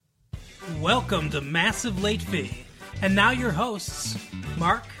Welcome to Massive Late Fee. And now your hosts,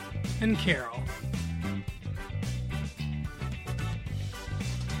 Mark and Carol.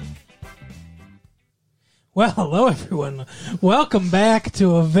 Well, hello everyone. Welcome back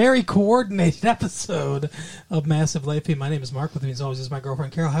to a very coordinated episode of Massive Late Fee. My name is Mark. With me as always is my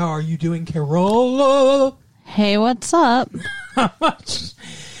girlfriend Carol. How are you doing, Carol? Hey, what's up? How much?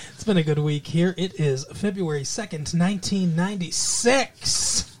 It's been a good week here. It is February 2nd,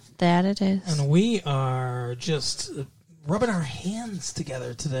 1996. That it is. And we are just rubbing our hands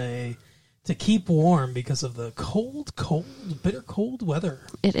together today to keep warm because of the cold, bitter cold weather.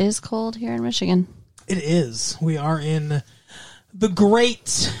 It is cold here in Michigan. It is. We are in the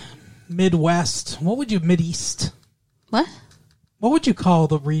great Midwest. What would you, Mideast? What? What would you call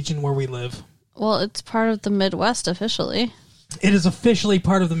the region where we live? Well, it's part of the Midwest officially. It is officially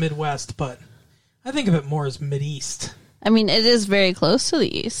part of the Midwest, but I think of it more as Mideast. I mean, it is very close to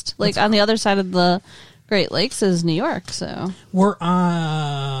the east. Like, on the other side of the Great Lakes is New York, so. We're,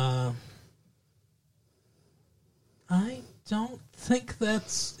 I don't think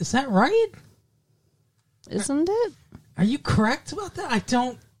that's, is that right? Isn't it? Are you correct about that? I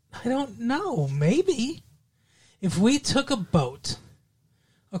don't know. Maybe. If we took a boat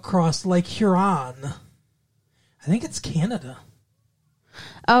across Lake Huron, I think it's Canada.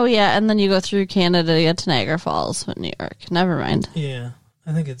 Oh, yeah, and then you go through Canada to get to Niagara Falls, New York. Never mind. Yeah,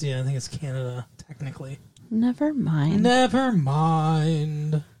 I think it's Canada, technically. Never mind.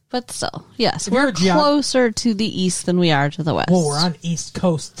 But still, yes, we're closer to the east than we are to the west. Well, we're on East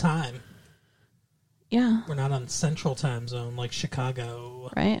Coast time. Yeah. We're not on Central Time Zone like Chicago.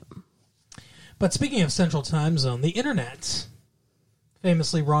 Right. But speaking of Central Time Zone, the internet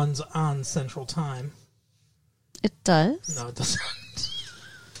famously runs on Central Time. It does? No, it doesn't. I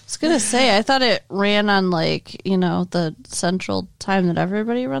was going to say, I thought it ran on, like, you know, the Central Time that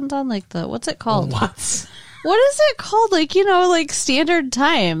everybody runs on. Like, what's it called? What? What is it called? Like, you know, like Standard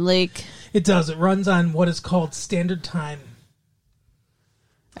Time. Like, it does. It runs on what is called Standard Time.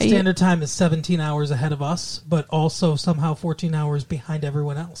 Standard Time is 17 hours ahead of us, but also somehow 14 hours behind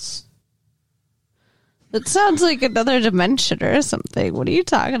everyone else. That sounds like another dimension or something. What are you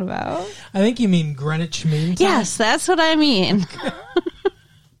talking about? I think you mean Greenwich Mean Time. Yes, that's what I mean.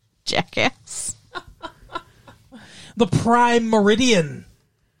 Jackass. The Prime Meridian.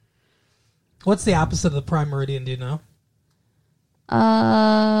 What's the opposite of the Prime Meridian, do you know?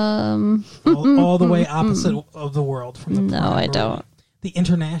 All the way opposite of the world from the Prime No, I Meridian. don't. The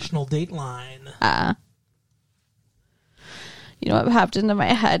International Dateline. You know what popped into my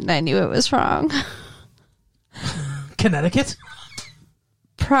head and I knew it was wrong? Connecticut?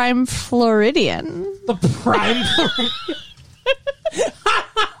 Prime Floridian. The Prime Floridian.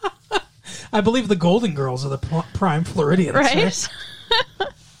 I believe the Golden Girls are the Prime Floridians. Right?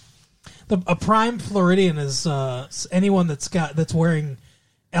 A Prime Floridian is anyone that's wearing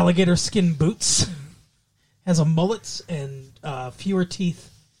alligator skin boots, has a mullet, and fewer teeth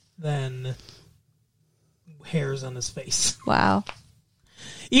than hairs on his face. Wow.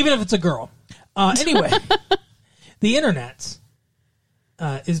 Even if it's a girl. Anyway, the internet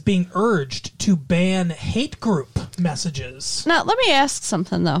is being urged to ban hate group messages. Now, let me ask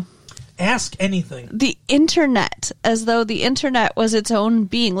something, though. Ask anything. The internet, as though the internet was its own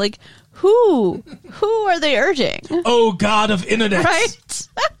being. Like, who are they urging? Oh, God of internet. Right?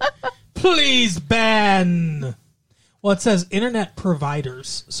 Please ban. Well, it says internet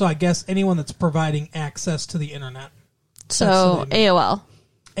providers. So I guess anyone that's providing access to the internet. So, AOL.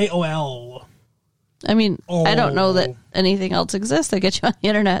 AOL. I mean, I don't know that anything else exists that gets you on the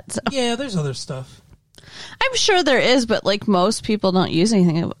internet. So. Yeah, there's other stuff. I'm sure there is, but like most people don't use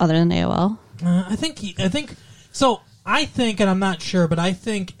anything other than AOL. I think, and I'm not sure, but I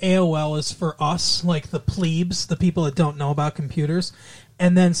think AOL is for us, like the plebes, the people that don't know about computers.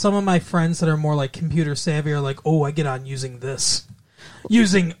 And then some of my friends that are more like computer savvy are like, oh, I get on using this.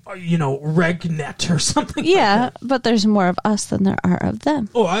 Using, RegNet or something like that. But there's more of us than there are of them.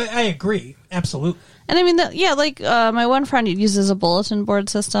 Oh, I agree. Absolutely. And I mean, my one friend uses a bulletin board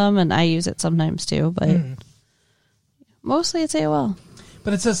system, and I use it sometimes too, but mostly it's AOL.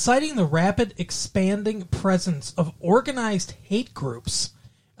 But it says, citing the rapid expanding presence of organized hate groups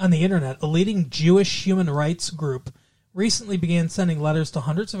on the internet, a leading Jewish human rights group recently began sending letters to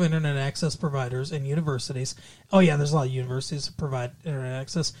hundreds of internet access providers and universities. Oh, yeah, there's a lot of universities that provide internet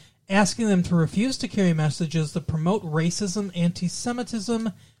access, asking them to refuse to carry messages that promote racism,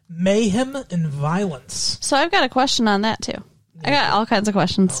 anti-Semitism, mayhem, and violence. So I've got a question on that, too. Yeah. I got all kinds of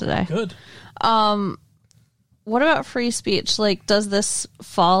questions today. Good. What about free speech? Like, does this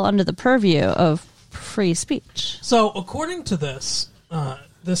fall under the purview of free speech? So, according to this,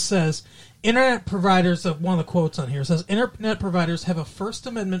 This says, Internet providers, one of the quotes on here says, Internet providers have a First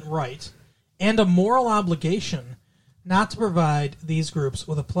Amendment right and a moral obligation not to provide these groups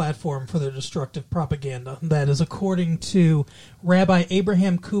with a platform for their destructive propaganda. That is according to Rabbi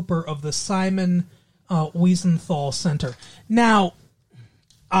Abraham Cooper of the Simon Wiesenthal Center. Now,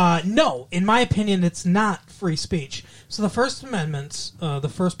 no, in my opinion, it's not free speech. So the First Amendment, the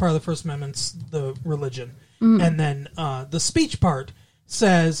first part of the First Amendment's the religion, and then the speech part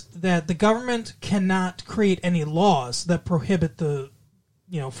says that the government cannot create any laws that prohibit the,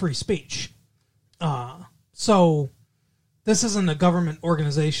 free speech. So this isn't a government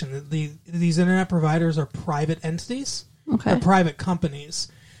organization. These internet providers are private entities. Okay. They're private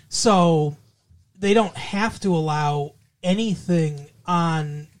companies. So they don't have to allow anything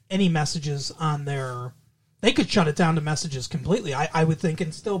on any messages on their... They could shut it down to messages completely, I would think,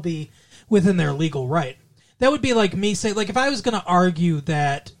 and still be within their legal right. That would be like me saying... Like, if I was going to argue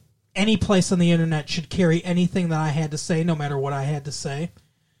that any place on the internet should carry anything that I had to say, no matter what I had to say,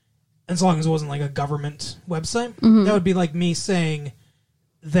 as long as it wasn't like a government website, that would be like me saying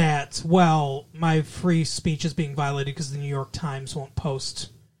that, well, my free speech is being violated because the New York Times won't post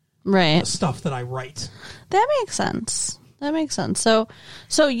the stuff that I write. That makes sense.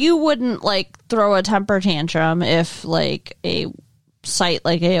 So you wouldn't throw a temper tantrum if a site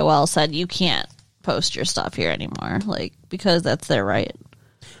like AOL said you can't post your stuff here anymore, because that's their right.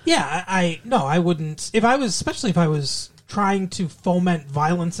 Yeah, I wouldn't. Especially if I was trying to foment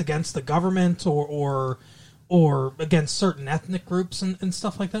violence against the government or against certain ethnic groups and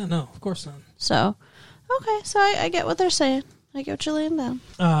stuff like that. No, of course not. So, okay, so I get what they're saying. I get what you're laying down.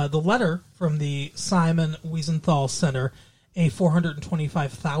 The letter from the Simon Wiesenthal Center, a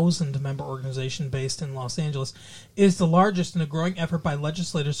 425,000 member organization based in Los Angeles, is the largest in a growing effort by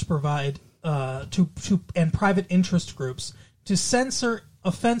legislators to provide and private interest groups to censor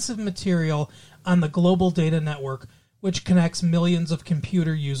offensive material on the global data network, which connects millions of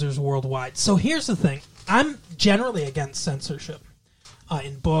computer users worldwide. So here's the thing. I'm generally against censorship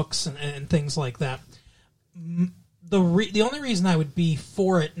in books and things like that. The only reason I would be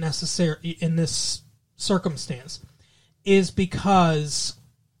for it necessary in this circumstance is because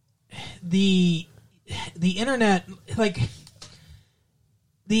the internet,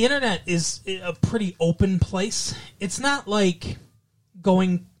 the internet is a pretty open place. It's not like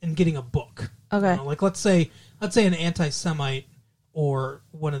going and getting a book. Okay. Let's say an anti-Semite or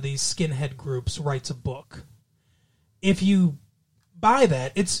one of these skinhead groups writes a book. If you buy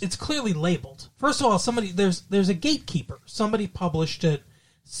that, it's clearly labeled. First of all, there's a gatekeeper. Somebody published it.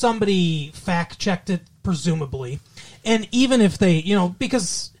 Somebody fact-checked it, presumably. And even if they,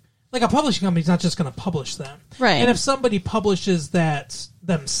 because a publishing company's not just going to publish that. Right. And if somebody publishes that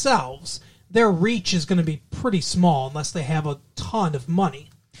themselves, their reach is going to be pretty small unless they have a ton of money.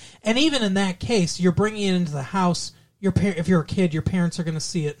 And even in that case, you're bringing it into the house. If you're a kid, your parents are going to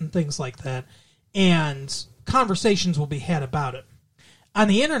see it and things like that. And conversations will be had about it. On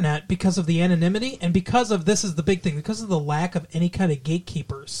the internet, because of the anonymity and because of, this is the big thing, because of the lack of any kind of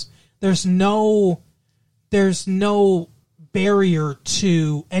gatekeepers, there's no barrier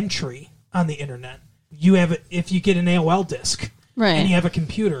to entry on the internet. If you get an AOL disk, right, and you have a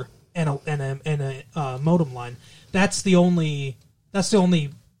computer and a modem line, that's the only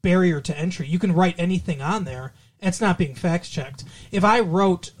barrier to entry. You can write anything on there, and it's not being fact checked. If I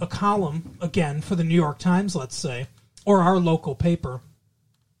wrote a column again for the New York Times, let's say, or our local paper,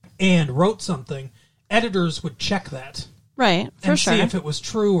 and wrote something, editors would check that. Right, for sure. See if it was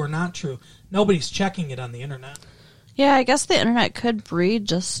true or not true. Nobody's checking it on the internet. Yeah, I guess the internet could breed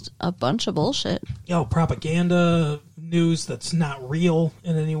just a bunch of bullshit. Propaganda, news that's not real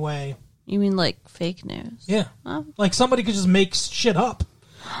in any way. You mean fake news? Yeah. Oh. Somebody could just make shit up.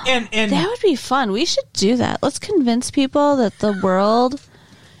 And that would be fun. We should do that. Let's convince people that the world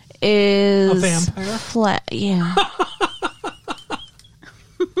is a vampire. Flat. Yeah.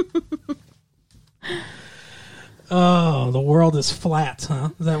 Oh, the world is flat, huh?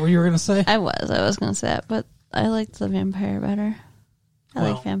 Is that what you were going to say? I was going to say that, but I liked the vampire better. I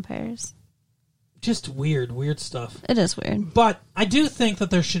like vampires. Just weird stuff. It is weird. But I do think that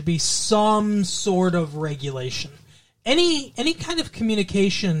there should be some sort of regulation. Any kind of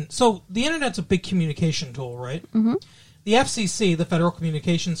communication. So the internet's a big communication tool, right? Mm-hmm. The FCC, the Federal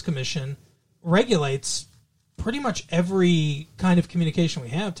Communications Commission, regulates pretty much every kind of communication we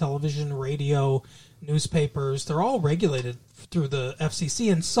have. Television, radio, newspapers. They're all regulated through the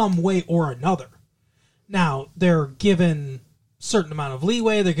FCC in some way or another. Now, they're given certain amount of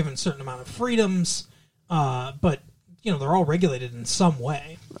leeway. They're given certain amount of freedoms. But, they're all regulated in some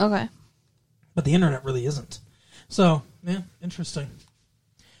way. Okay. But the internet really isn't. So, yeah, interesting.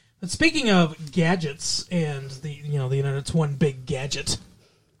 But speaking of gadgets and the internet's one big gadget,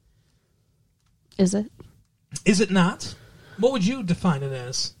 Is it? is it not? What would you define it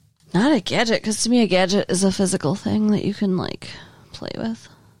as? Not a gadget, because to me a gadget is a physical thing that you can, play with.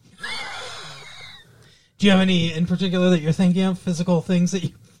 Do you have any in particular that you're thinking of, physical things that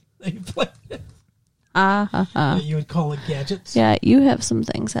you play with? That you would call it gadgets? Yeah, you have some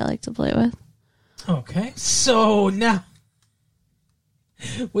things I like to play with. Okay, so now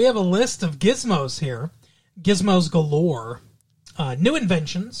we have a list of gizmos here. Gizmos galore. New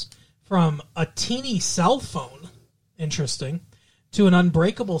inventions from a teeny cell phone, interesting, to an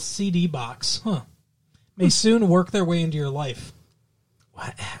unbreakable CD box. May soon work their way into your life.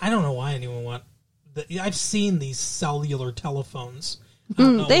 I don't know why anyone would. I've seen these cellular telephones.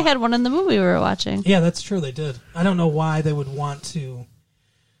 They had one in the movie we were watching. Yeah, that's true. They did. I don't know why they would want to.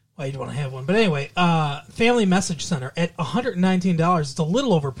 Why you'd want to have one, but anyway, Family Message Center at $119. It's a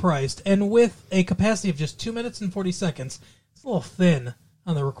little overpriced, and with a capacity of just 2 minutes and 40 seconds, it's a little thin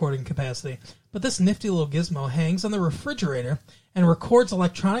on the recording capacity. But this nifty little gizmo hangs on the refrigerator and records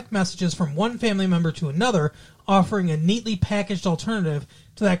electronic messages from one family member to another, offering a neatly packaged alternative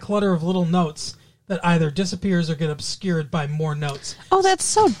to that clutter of little notes that either disappears or get obscured by more notes. Oh, that's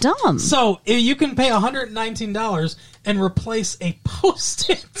so dumb. So you can pay $119 and replace a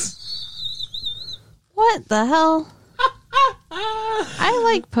Post-it. What the hell? I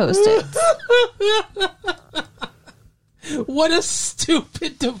like Post-its. What a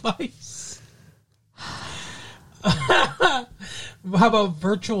stupid device. How about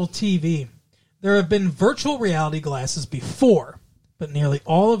virtual TV? There have been virtual reality glasses before, but nearly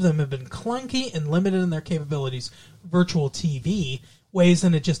all of them have been clunky and limited in their capabilities. Virtual TV weighs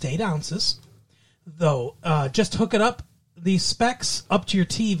in at just 8 ounces. Though, just hook it up, these specs, up to your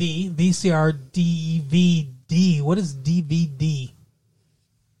TV, VCR, DVD. What is DVD?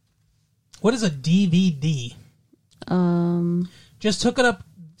 What is a DVD? Just hook up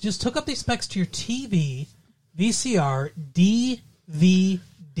these specs to your TV, VCR,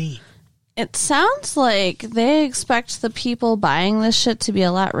 DVD. It sounds like they expect the people buying this shit to be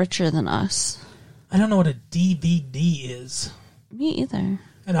a lot richer than us. I don't know what a DVD is. Me either.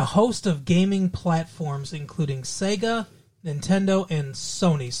 And a host of gaming platforms, including Sega, Nintendo, and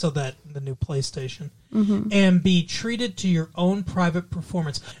Sony, so that the new PlayStation, and be treated to your own private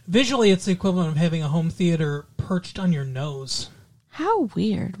performance. Visually, it's the equivalent of having a home theater perched on your nose. How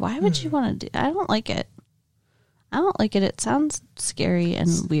weird. Why would you want to do... I don't like it. I don't like it. It sounds scary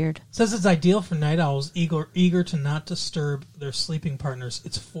and weird. It says it's ideal for night owls eager to not disturb their sleeping partners.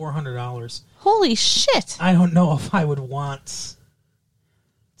 It's $400. Holy shit. I don't know if I would want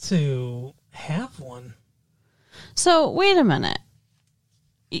to have one. So, wait a minute.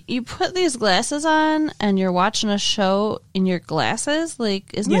 You put these glasses on and you're watching a show in your glasses?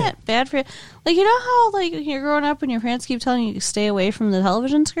 Isn't that bad for you? You know how, you're growing up and your parents keep telling you to stay away from the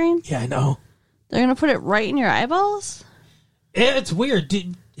television screen? Yeah, I know. They're going to put it right in your eyeballs? It's weird.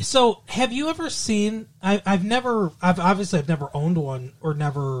 So, have you ever seen... I've never owned one or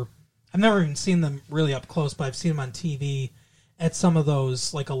I've never even seen them really up close, but I've seen them on TV at some of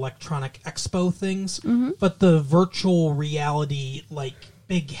those, electronic expo things. Mm-hmm. But the virtual reality,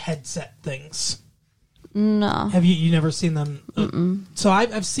 big headset things. No. Have you never seen them? So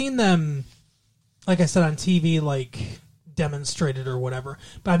I've seen them, like I said, on TV, demonstrated or whatever,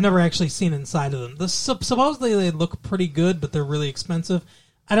 but I've never actually seen inside of them. Supposedly they look pretty good, but they're really expensive.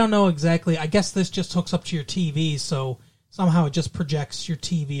 I don't know exactly. I guess this just hooks up to your TV, so somehow it just projects your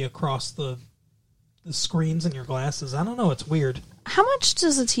TV across the screens in your glasses. I don't know. It's weird. How much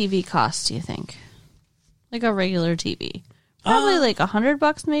does a TV cost, do you think? A regular TV? Probably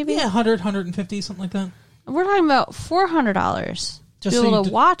 $100 maybe? Yeah, 100, 150, something like that. We're talking about $400 to be so able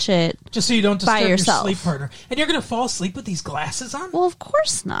to watch it just so you don't disturb your yourself. sleep partner. And you're going to fall asleep with these glasses on? Well, of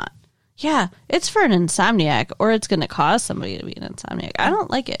course not. Yeah, it's for an insomniac, or it's going to cause somebody to be an insomniac. I don't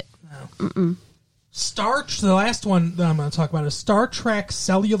like it. No. The last one that I'm going to talk about is Star Trek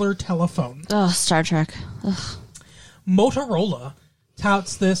cellular telephone. Oh, Star Trek. Ugh. Motorola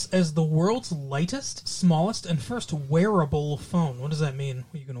touts this as the world's lightest, smallest, and first wearable phone. What does that mean?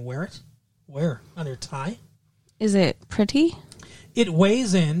 Are you going to wear it? Where? On your tie? Is it pretty? It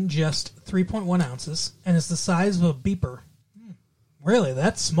weighs in just 3.1 ounces and is the size of a beeper. Really?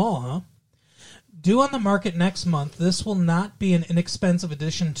 That's small, huh? Due on the market next month, this will not be an inexpensive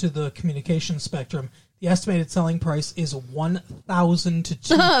addition to the communication spectrum. The estimated selling price is $1,000 to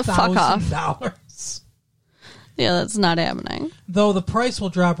 $2,000. Yeah, that's not happening. Though the price will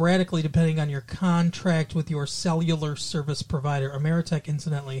drop radically depending on your contract with your cellular service provider. Ameritech,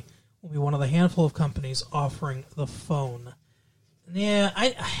 incidentally, will be one of the handful of companies offering the phone. Yeah,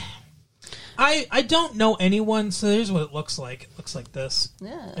 I don't know anyone, so here's what it looks like. It looks like this.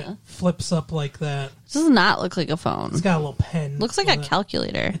 Yeah. It flips up like that. This does not look like a phone. It's got a little pen. Looks like a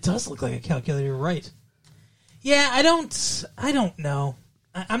calculator. It does look like a calculator, right? Yeah, I don't know.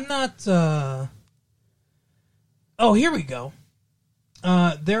 I'm not. Oh, here we go.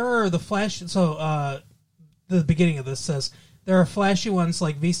 There are the flash. So the beginning of this says there are flashy ones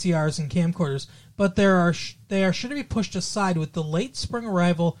like VCRs and camcorders, but they are sure to be pushed aside with the late spring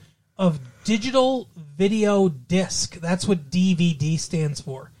arrival of digital video disc. That's what DVD stands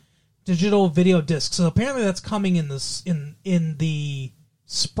for. Digital video disc. So apparently that's coming in the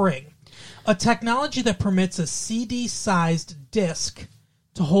spring. A technology that permits a CD-sized disc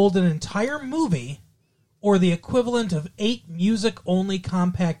to hold an entire movie or the equivalent of 8 music-only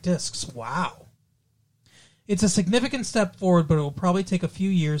compact discs. Wow. It's a significant step forward, but it will probably take a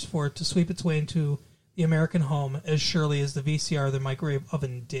few years for it to sweep its way into the American home as surely as the VCR or the microwave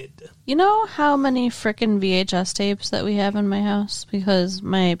oven did. You know how many frickin' VHS tapes that we have in my house? Because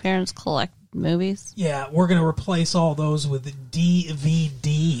my parents collect movies. Yeah, we're going to replace all those with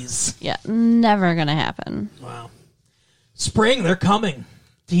DVDs. Yeah, never gonna happen. Wow. Spring, they're coming.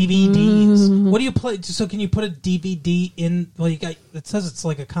 DVDs. What do you play? So can you put a DVD in? Well, it says it's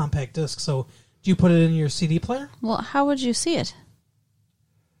like a compact disc, so do you put it in your CD player? Well, how would you see it?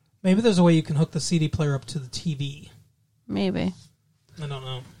 Maybe there's a way you can hook the CD player up to the TV. Maybe. I don't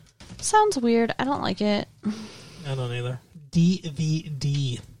know. Sounds weird. I don't like it. I don't either.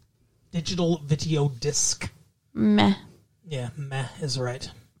 DVD. Digital video disc. Meh. Yeah, meh is right.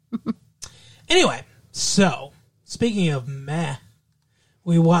 Anyway, so, speaking of meh,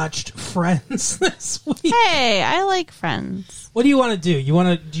 we watched Friends this week. Hey, I like Friends. What do you want to do? Do you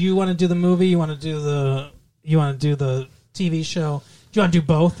want to do the movie? You want to do the TV show? Do you want to do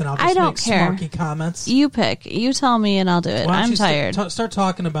both? And I'll just I don't make care. smarky comments. You pick. You tell me and I'll do it. Why don't I'm you tired. Start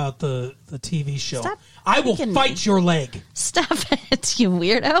talking about the TV show. Stop I will kicking fight me. your leg. Stop it, you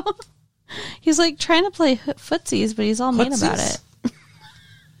weirdo. He's like trying to play footsies, but he's all mean about it.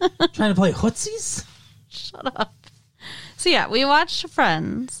 Trying to play hootsies? Shut up. So yeah, we watched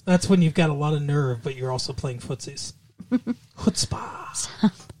Friends. That's when you've got a lot of nerve, but you're also playing footsies.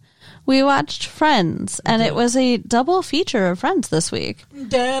 Chutzpah. We watched Friends, and it was a double feature of Friends this week.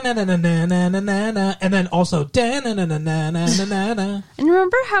 Da-na-na-na-na-na-na-na. And then also da-na-na-na-na-na-na-na. And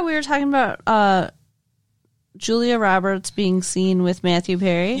remember how we were talking about Julia Roberts being seen with Matthew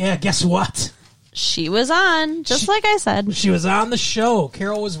Perry? Yeah, guess what? She was on, just like I said. She was on the show.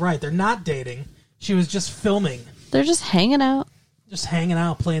 Carol was right. They're not dating. She was just filming. They're just hanging out. Just hanging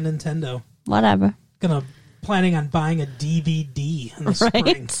out, playing Nintendo. Whatever. Planning on buying a DVD in the spring.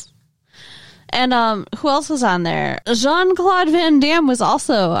 Right? And who else was on there? Jean-Claude Van Damme was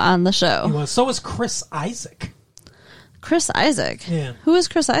also on the show. So was Chris Isaac. Chris Isaac? Yeah. Who is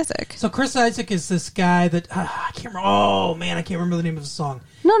Chris Isaac? So Chris Isaac is this guy that I can't remember. Oh man, I can't remember the name of the song.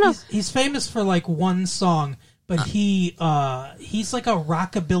 No. He's famous for like one song, but he's like a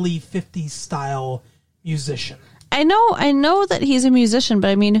rockabilly 50s style musician. I know that he's a musician, but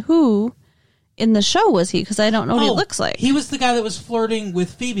I mean, who in the show was he? Because I don't know what he looks like. He was the guy that was flirting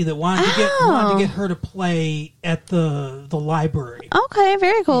with Phoebe that wanted to get her to play at the library. Okay,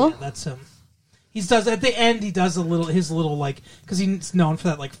 very cool. Yeah, that's him. At the end he does his little like, because he's known for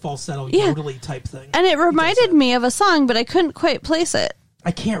that like falsetto yodely type thing. And it reminded me of a song, but I couldn't quite place it.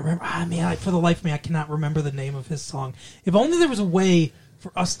 I can't remember. For the life of me, I cannot remember the name of his song. If only there was a way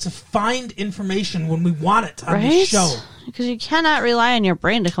for us to find information when we want it on the show. Because you cannot rely on your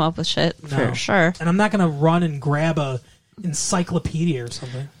brain to come up with shit, for sure. And I'm not going to run and grab a encyclopedia or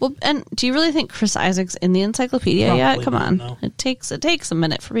something. Well, and do you really think Chris Isaac's in the encyclopedia yet? Probably Come not, on. no. It takes a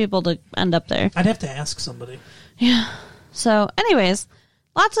minute for people to end up there. I'd have to ask somebody. Yeah. So, anyways,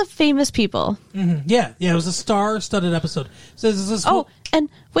 lots of famous people. Mm-hmm. Yeah, it was a star-studded episode. So this And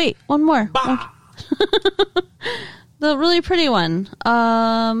wait, one more. The really pretty one.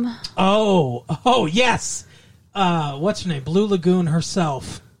 Oh, yes. What's her name? Blue Lagoon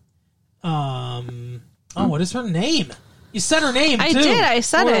herself. What is her name? You said her name, too. I did. I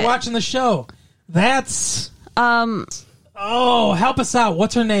said it. We were watching the show. That's... help us out.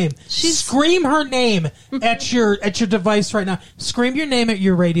 What's her name? Scream her name at your device right now. Scream your name at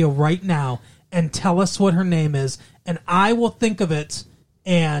your radio right now and tell us what her name is. And I will think of it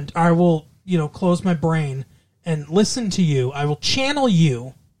and I will, close my brain and listen to you. I will channel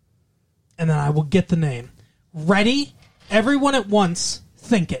you and then I will get the name. Ready? Everyone at once,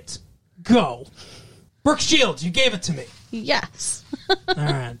 think it. Go. Brooke Shields, you gave it to me. Yes. All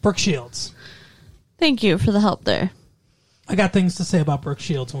right, Brooke Shields. Thank you for the help there. I got things to say about Brooke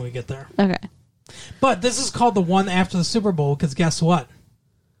Shields when we get there. Okay. But this is called the one after the Super Bowl because guess what?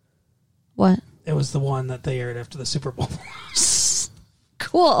 What? It was the one that they aired after the Super Bowl.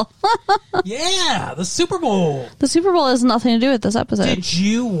 Cool. Yeah, the Super Bowl. The Super Bowl has nothing to do with this episode. Did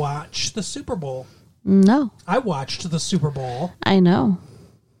you watch the Super Bowl? No. I watched the Super Bowl. I know.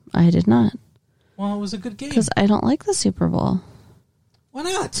 I did not. Well, it was a good game. Because I don't like the Super Bowl. Why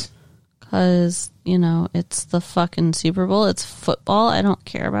not? Because, it's the fucking Super Bowl. It's football. I don't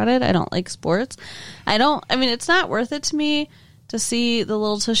care about it. I don't like sports. It's not worth it to me to see the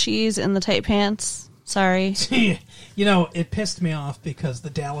little tushies in the tight pants. Sorry. It pissed me off because the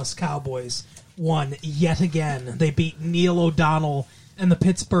Dallas Cowboys won yet again. They beat Neil O'Donnell and the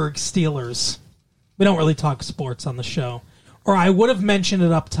Pittsburgh Steelers. We don't really talk sports on the show. Or I would have mentioned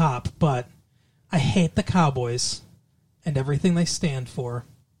it up top, but I hate the Cowboys and everything they stand for.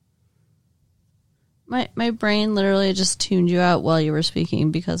 My brain literally just tuned you out while you were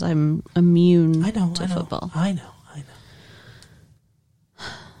speaking because I'm immune to football. I know.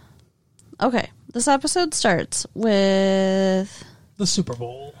 Okay, this episode starts with... The Super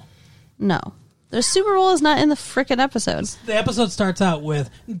Bowl. No. The Super Bowl is not in the frickin' episode. The episode starts out with...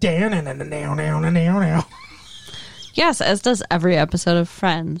 Yes, as does every episode of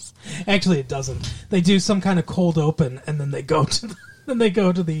Friends. Actually, it doesn't. They do some kind of cold open, and then they go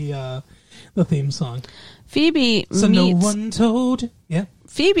to the theme song. Phoebe so meets... no one told... Yeah.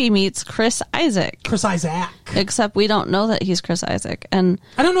 Phoebe meets Chris Isaac. Chris Isaac. Except we don't know that he's Chris Isaac. And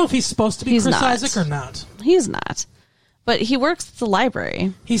I don't know if he's supposed to be Chris not. Isaac or not. He's not. But he works at the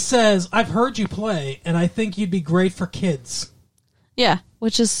library. He says, I've heard you play, and I think you'd be great for kids. Yeah,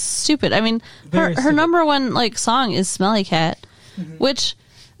 which is stupid. I mean, her stupid. number one song is Smelly Cat, which,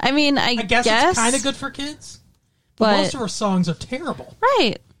 I guess it's kind of good for kids. But most of her songs are terrible.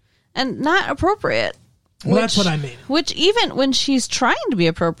 Right. And not appropriate. Well, that's what I mean. Which even when she's trying to be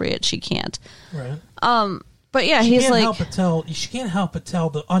appropriate, she can't. Right. But yeah, she he's can't like... she can't help but tell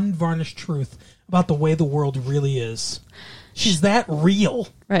the unvarnished truth about the way the world really is. She's that real.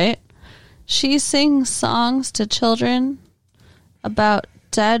 Right. She sings songs to children about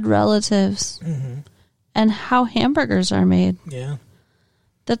dead relatives and how hamburgers are made. Yeah.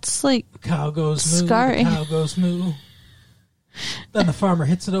 That's like... The cow goes moo, scarring. the cow goes moo. Then the farmer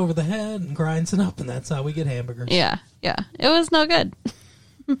hits it over the head and grinds it up, and that's how we get hamburgers. Yeah. It was no good.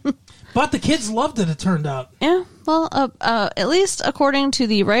 But the kids loved it, it turned out. Yeah. Well, at least according to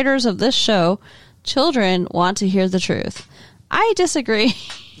the writers of this show, children want to hear the truth. I disagree.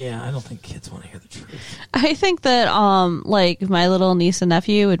 Yeah, I don't think kids want to hear the truth. I think that, my little niece and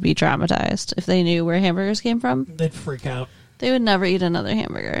nephew would be traumatized if they knew where hamburgers came from. They'd freak out. They would never eat another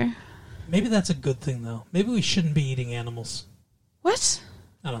hamburger. Maybe that's a good thing, though. Maybe we shouldn't be eating animals. What?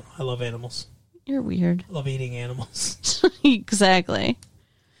 I don't know. I love animals. You're weird. I love eating animals. Exactly.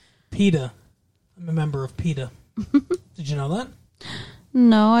 PETA. I'm a member of PETA. Did you know that?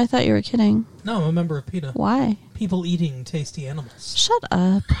 No, I thought you were kidding. No, I'm a member of PETA. Why? People eating tasty animals. Shut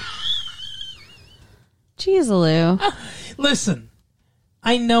up. Jeez, Lou. Listen,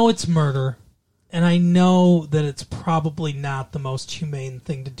 I know it's murder, and I know that it's probably not the most humane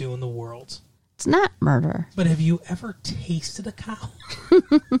thing to do in the world. It's not murder. But have you ever tasted a cow?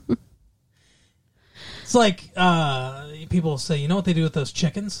 It's like people say, you know what they do with those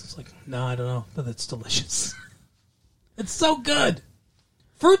chickens? It's like, no, I don't know, but it's delicious. It's so good.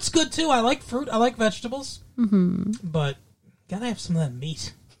 Fruit's good too. I like fruit. I like vegetables. Mm-hmm. But gotta have some of that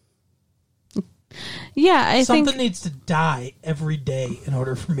meat. Yeah, I think something needs to die every day in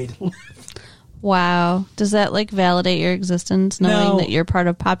order for me to live. Wow. Does that validate your existence, knowing that you're part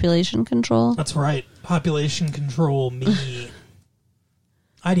of population control? That's right. Population control me.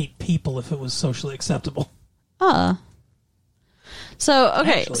 I'd eat people if it was socially acceptable. So,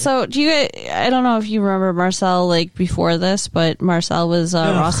 okay. Actually. So, I don't know if you remember Marcel, before this, but Marcel was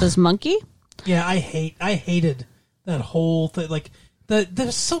Ross's monkey. Yeah, I hated that whole thing. That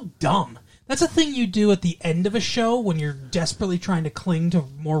was so dumb. That's a thing you do at the end of a show when you're desperately trying to cling to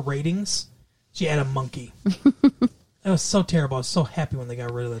more ratings. She had a monkey. That was so terrible. I was so happy when they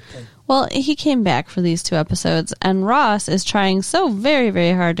got rid of that thing. Well, he came back for these 2 episodes, and Ross is trying so very,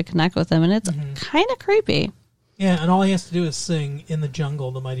 very hard to connect with him, and it's kind of creepy. Yeah, and all he has to do is sing In the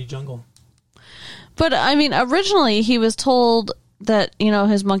Jungle, the Mighty Jungle. But, originally he was told that,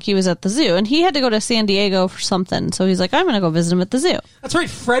 his monkey was at the zoo, and he had to go to San Diego for something, so he's like, I'm going to go visit him at the zoo. That's right.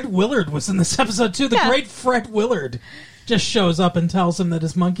 Fred Willard was in this episode, too. The great Fred Willard just shows up and tells him that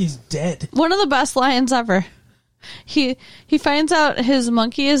his monkey's dead. One of the best lines ever. He finds out his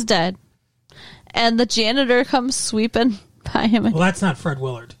monkey is dead, and the janitor comes sweeping by him. Well, that's not Fred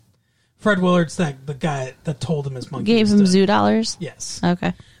Willard. Fred Willard's the guy that told him his monkey Gave was him dead. zoo dollars? Yes.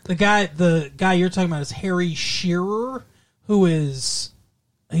 Okay. The guy you're talking about is Harry Shearer,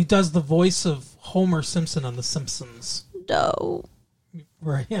 he does the voice of Homer Simpson on The Simpsons. No.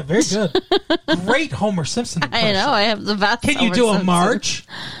 Right. Yeah, very good. Great Homer Simpson impression. I know, I have the best. Can you Homer do a Simpson. Marge?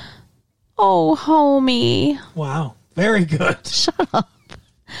 Oh, homie. Wow. Very good.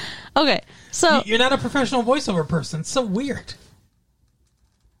 Okay, so... You're not a professional voiceover person. It's so weird.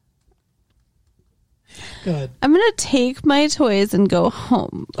 Good. I'm going to take my toys and go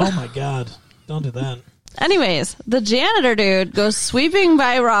home. Oh, my God. Don't do that. Anyways, the janitor dude goes sweeping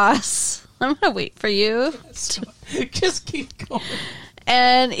by Ross. I'm going to wait for you. Just keep going.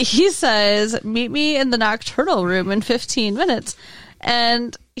 And he says, meet me in the nocturnal room in 15 minutes.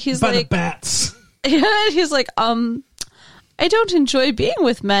 And he's By the like... bats. he's like, I don't enjoy being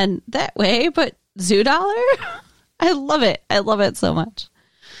with men that way, but Zoo Dollar? I love it. I love it so much.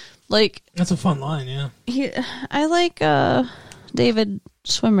 Like... That's a fun line, yeah. I like David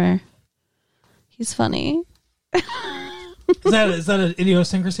Schwimmer. He's funny. Is that an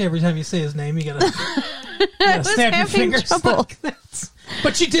idiosyncrasy? Every time you say his name, you gotta snap your fingers. Trouble.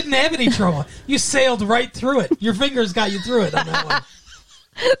 But you didn't have any trouble. You sailed right through it. Your fingers got you through it on that one.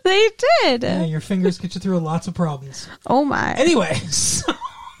 They did. Yeah, your fingers get you through lots of problems. Oh my. Anyway, So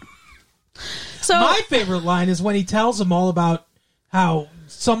my favorite line is when he tells them all about how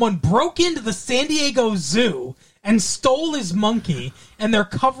someone broke into the San Diego Zoo and stole his monkey, and they're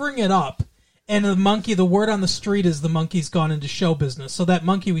covering it up. And the word on the street is the monkey's gone into show business. So that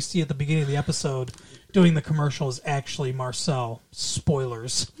monkey we see at the beginning of the episode doing the commercial is actually Marcel.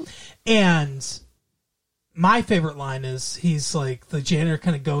 Spoilers. And my favorite line is he's like, the janitor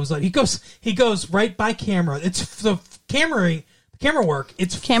kind of goes like, he goes right by camera. It's the camera work.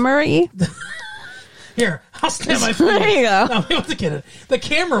 It's Camera-y? here. I'll snap my fingers. There you go. No, we have to get it. The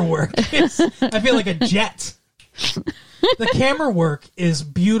camera work is, I feel like a jet. The camera work is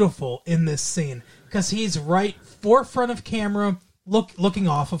beautiful in this scene because he's right forefront of camera, looking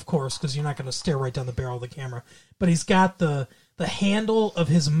off, of course, because you're not going to stare right down the barrel of the camera. But he's got the handle of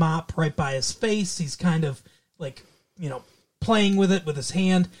his mop right by his face. He's kind of like, playing with it with his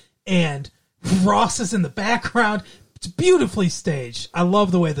hand. And Ross is in the background. It's beautifully staged. I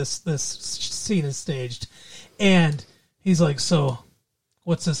love the way this scene is staged. And he's like, so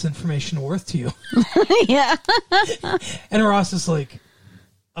what's this information worth to you? Yeah. And Ross is like,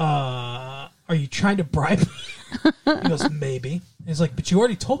 are you trying to bribe me? He goes, maybe. And he's like, but you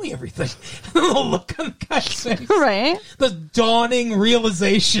already told me everything. And the look on the guy's face. Right. The dawning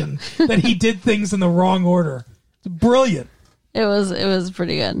realization that he did things in the wrong order. It's brilliant. It was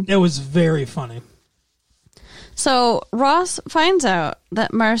pretty good. It was very funny. So Ross finds out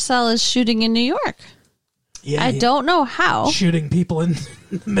that Marcel is shooting in New York. Yeah, I don't know how. Shooting people in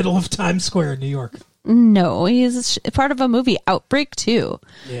the middle of Times Square in New York. No, he's part of a movie, Outbreak 2.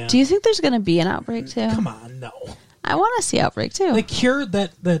 Yeah. Do you think there's going to be an Outbreak 2? Come on, no. I want to see Outbreak 2. They cured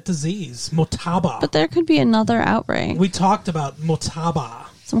that disease, Motaba. But there could be another outbreak. We talked about Motaba.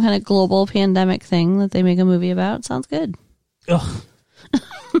 Some kind of global pandemic thing that they make a movie about. Sounds good. Ugh.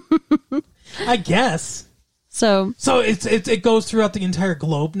 I guess. So it goes throughout the entire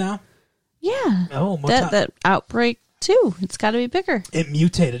globe now? yeah. Oh, that Outbreak 2. It's got to be bigger. It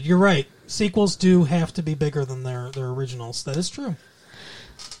mutated. You're right. Sequels do have to be bigger than their originals. That is true.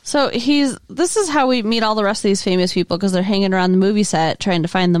 So this is how we meet all the rest of these famous people because they're hanging around the movie set trying to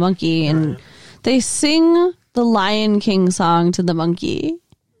find the monkey, and they sing the Lion King song to the monkey.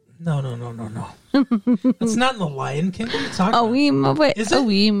 No. It's not in the Lion King. What are you talking about? We mow it. Is it?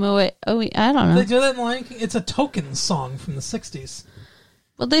 We mow it. I don't know. They do that in Lion King? It's a Tokens song from the 60s.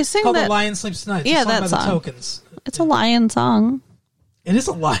 Well, they sing Called that. The Lion Sleeps Tonight. It's Yeah, a song that by song. the Tokens. It's a lion song. It is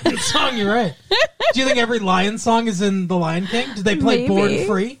a lion song, you're right. Do you think every lion song is in The Lion King? Did they play Maybe. Born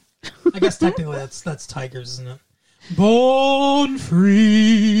Free? I guess technically that's Tigers, isn't it? Born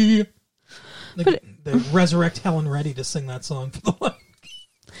Free. They resurrect Helen Reddy to sing that song for the Lion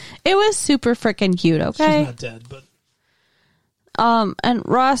King. It was super freaking cute. Okay. She's not dead, but and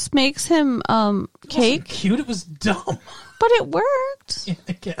Ross makes him it wasn't cake, cute. It was dumb. but it worked. Yeah,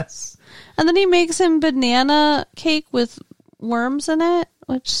 I guess. And then he makes him banana cake with worms in it,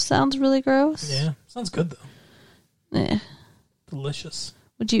 which sounds really gross. Yeah, sounds good though. Eh. Delicious.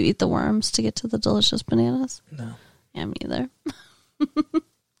 Would you eat the worms to get to the delicious bananas? No. Yeah, me either.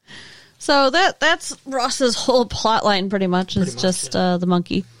 So that's Ross's whole plot line pretty much. It's just the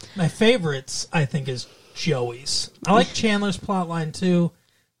monkey. My favorites, I think, is Joey's. I like Chandler's plot line too,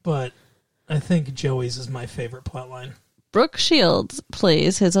 but I think Joey's is my favorite plot line. Brooke Shields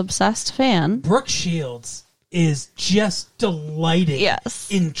plays his obsessed fan. Brooke Shields is just delighting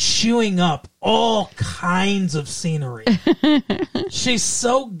in chewing up all kinds of scenery. She's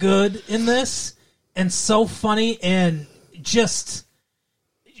so good in this and so funny, and just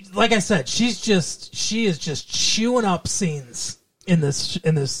like I said, she is just chewing up scenes in this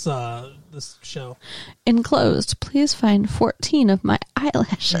show. Enclosed, please find 14 of my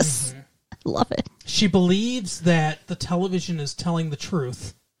eyelashes. I love it. She believes that the television is telling the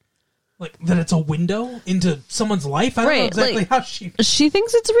truth. Like, that it's a window into someone's life? I don't know exactly how she... She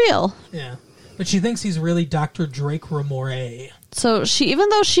thinks it's real. Yeah. But she thinks he's really Dr. Drake Ramore. So even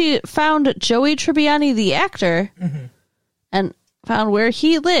though she found Joey Tribbiani, the actor, and found where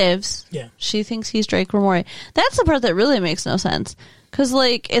he lives, she thinks he's Drake Ramore. That's the part that really makes no sense. Because,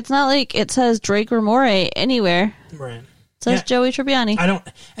 like, it's not like it says Drake Ramore anywhere. Right. It says Joey Tribbiani.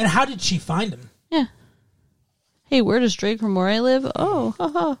 And how did she find him? Yeah. Hey, where does Drake Ramore live? Oh,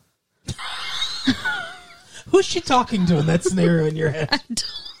 haha. Who's she talking to in that scenario in your head? I don't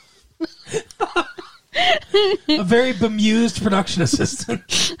know. A very bemused production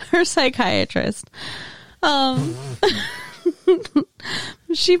assistant. Her psychiatrist.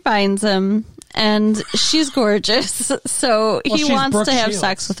 She finds him, and she's gorgeous, so he wants Brooke to have Shields.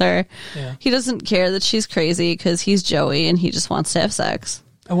 sex with her. Yeah. He doesn't care that she's crazy because he's Joey, and he just wants to have sex.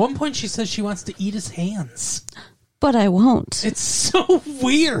 At one point, she says she wants to eat his hands. But I won't. It's so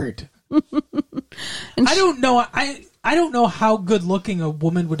weird. I don't know. I don't know how good looking a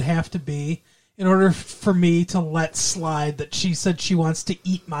woman would have to be in order for me to let slide that she said she wants to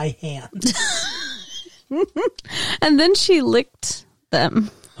eat my hands. And then she licked them.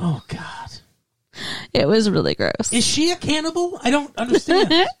 Oh, God. It was really gross. Is she a cannibal? I don't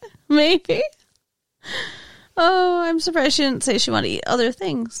understand. Maybe. Oh, I'm surprised she didn't say she wanted to eat other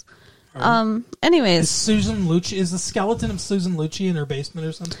things. Anyways. Is the skeleton of Susan Lucci in her basement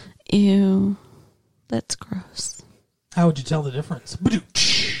or something? Ew. That's gross. How would you tell the difference?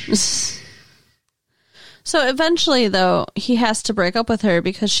 So eventually, though, he has to break up with her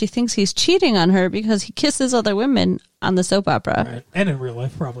because she thinks he's cheating on her because he kisses other women on the soap opera. Right. And in real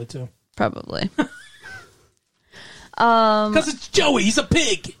life, probably, too. Probably. Because it's Joey. He's a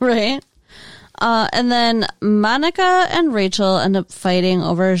pig. Right. And then Monica and Rachel end up fighting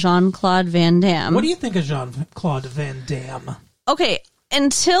over Jean-Claude Van Damme. What do you think of Jean-Claude Van Damme? Okay,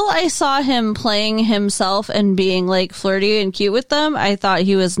 until I saw him playing himself and being, like, flirty and cute with them, I thought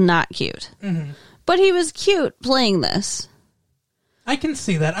he was not cute. Mm-hmm. But he was cute playing this. I can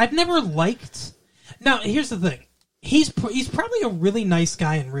see that. I've never liked... Now, here's the thing. He's probably a really nice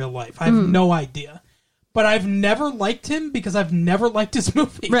guy in real life. I have no idea. But I've never liked him because I've never liked his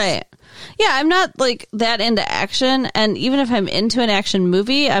movies. Right. Yeah, I'm not, like, that into action. And even if I'm into an action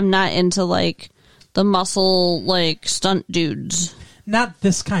movie, I'm not into, like, the muscle, like, stunt dudes. Not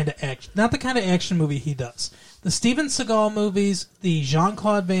this kind of action. Not the kind of action movie he does. The Steven Seagal movies, the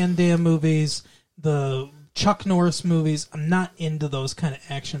Jean-Claude Van Damme movies, the Chuck Norris movies. I'm not into those kind of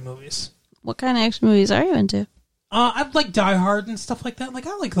action movies. What kind of action movies are you into? I like Die Hard and stuff like that. Like,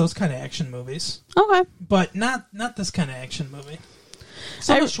 I like those kind of action movies. Okay. But not this kind of action movie.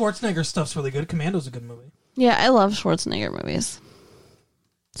 Some of Schwarzenegger stuff's really good. Commando's a good movie. Yeah, I love Schwarzenegger movies.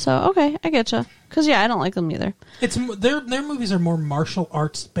 So, okay, I getcha. Because, yeah, I don't like them either. It's their movies are more martial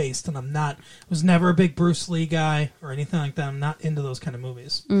arts based, and was never a big Bruce Lee guy or anything like that. I'm not into those kind of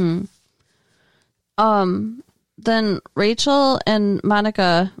movies. Then Rachel and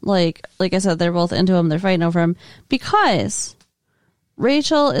Monica, like I said, they're both into him. They're fighting over him because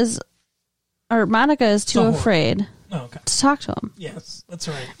Monica is too afraid to talk to him. Yes, that's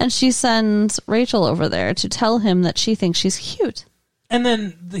right. And she sends Rachel over there to tell him that she thinks she's cute. And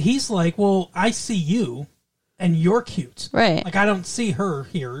then he's like, well, I see you, and you're cute. Right. Like, I don't see her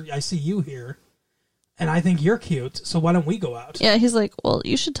here. I see you here. And I think you're cute, so why don't we go out? Yeah, he's like, well,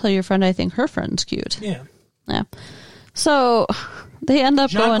 you should tell your friend I think her friend's cute. Yeah. Yeah. So they end up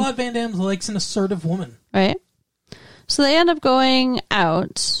Jean-Claude Van Damme likes an assertive woman. Right. So they end up going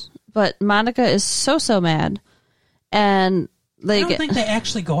out, but Monica is so mad. And I don't think they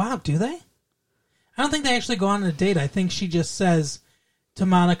actually go out, do they? I don't think they actually go on a date. I think she just says to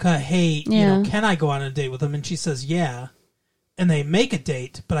Monica, hey, can I go on a date with him? And she says, yeah. And they make a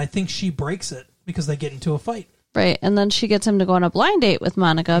date, but I think she breaks it because they get into a fight. Right. And then she gets him to go on a blind date with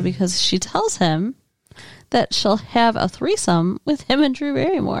Monica because she tells him that she'll have a threesome with him and Drew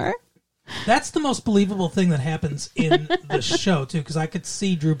Barrymore. That's the most believable thing that happens in the show, too, because I could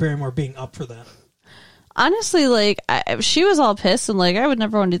see Drew Barrymore being up for that. Honestly, like, she was all pissed and like, I would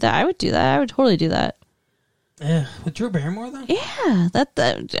never want to do that. I would do that. I would totally do that. Yeah, with Drew Barrymore, though? Yeah,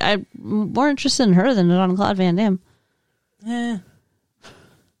 that I'm more interested in her than on Claude Van Damme. Yeah.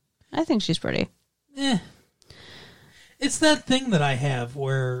 I think she's pretty. Yeah. It's that thing that I have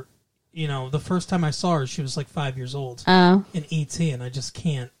where, the first time I saw her, she was like 5 years old Oh, in E.T., and I just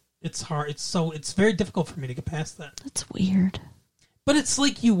can't. It's hard. It's very difficult for me to get past that. that's weird. But it's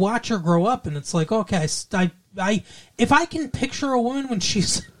like you watch her grow up, and it's like, okay, I if I can picture a woman when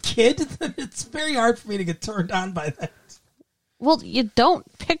she's a kid, then it's very hard for me to get turned on by that. Well, you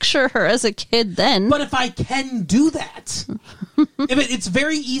don't picture her as a kid then. But if I can do that, it's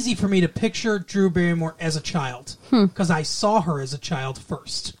very easy for me to picture Drew Barrymore as a child because I saw her as a child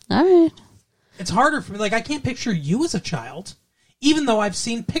first. All right. It's harder for me. Like, I can't picture you as a child, even though I've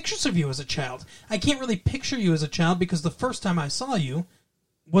seen pictures of you as a child. I can't really picture you as a child because the first time I saw you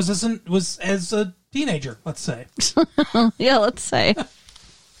was as a teenager, let's say. Yeah, let's say.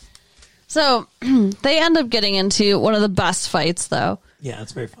 So they end up getting into one of the best fights, though. Yeah,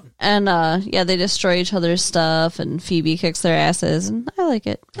 it's very fun. And, they destroy each other's stuff, and Phoebe kicks their asses, and I like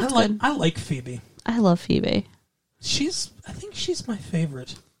it. It's good. I like Phoebe. I love Phoebe. I think she's my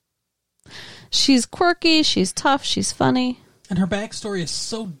favorite. She's quirky, she's tough, she's funny. And her backstory is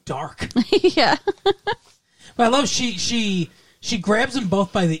so dark. Yeah. But I love she grabs them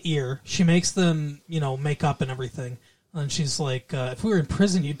both by the ear. She makes them, make up and everything. And she's like, if we were in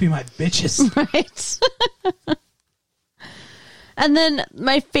prison, you'd be my bitches. Right. And then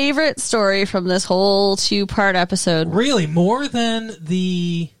my favorite story from this whole 2-part episode. Really? More than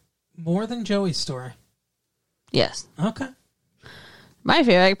Joey's story? Yes. Okay. My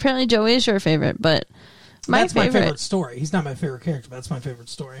favorite. Apparently Joey is your favorite, but that's my favorite story. He's not my favorite character, but that's my favorite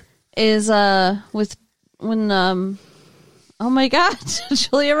story. Is when oh my God,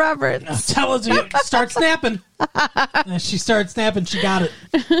 Julia Roberts. Tell us, start snapping. She started snapping, she got it.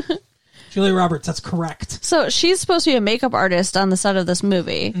 Julia Roberts, that's correct. So she's supposed to be a makeup artist on the set of this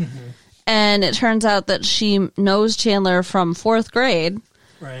movie. Mm-hmm. And it turns out that she knows Chandler from 4th grade.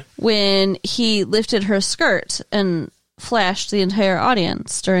 Right. When he lifted her skirt and flashed the entire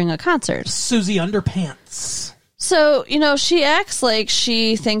audience during a concert. Susie Underpants. So, she acts like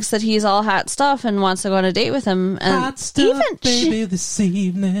she thinks that he's all hot stuff and wants to go on a date with him. And hot stuff, baby, this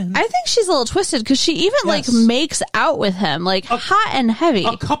evening. I think she's a little twisted because she even, makes out with him, hot and heavy.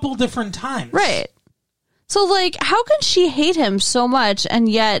 A couple different times. Right. So, how can she hate him so much and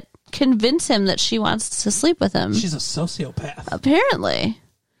yet convince him that she wants to sleep with him? She's a sociopath. Apparently.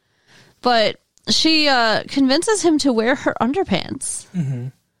 But she convinces him to wear her underpants. Mm-hmm.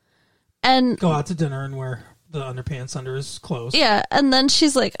 And go out to dinner and wear the underpants under his clothes. Yeah, and then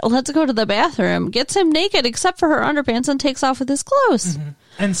she's like, let's go to the bathroom, gets him naked except for her underpants and takes off with his clothes. Mm-hmm.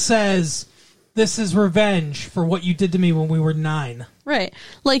 And says, this is revenge for what you did to me when we were 9. Right.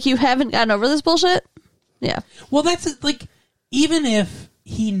 Like, you haven't gotten over this bullshit? Yeah. Well, that's, like, even if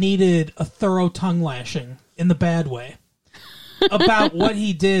he needed a thorough tongue lashing in the bad way about what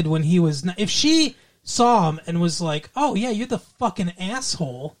he did when he was... If she saw him and was like, oh, yeah, you're the fucking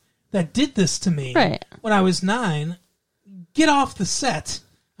asshole that did this to me when I was 9, get off the set.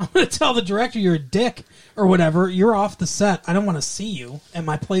 I'm going to tell the director you're a dick or whatever. You're off the set. I don't want to see you at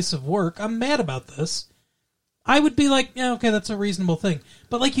my place of work. I'm mad about this. I would be like, yeah, okay, that's a reasonable thing.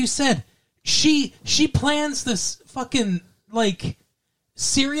 But like you said, she plans this fucking,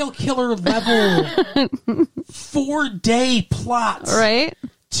 serial killer level 4-day plot. Right.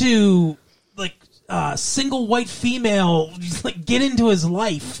 To, single white female, get into his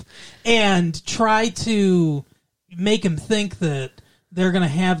life and try to make him think that they're going to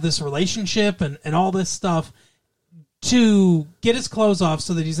have this relationship and all this stuff to get his clothes off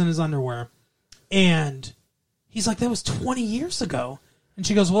so that he's in his underwear. And he's like, that was 20 years ago. And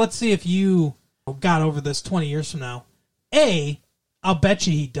she goes, well, let's see if you got over this 20 years from now. A, I'll bet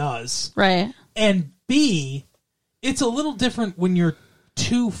you he does. Right. And B, it's a little different when you're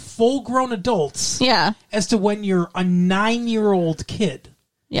 2 full-grown adults as to when you're a 9-year-old kid.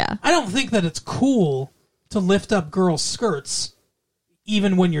 Yeah. I don't think that it's cool to lift up girls' skirts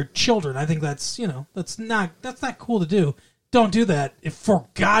even when you're children. I think that's, that's not cool to do. Don't do that if, for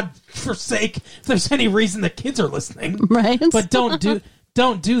God's sake, if there's any reason that kids are listening. Right. But don't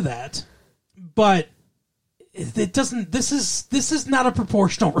do that. But it doesn't. This is not a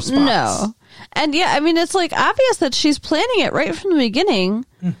proportional response. No. And it's obvious that she's planning it right from the beginning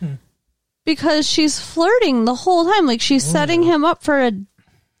because she's flirting the whole time. She's setting him up for a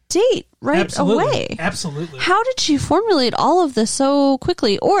date right away. Absolutely. How did she formulate all of this so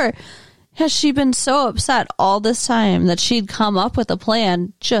quickly? Or has she been so upset all this time that she'd come up with a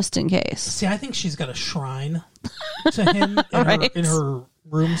plan just in case? See, I think she's got a shrine to him in her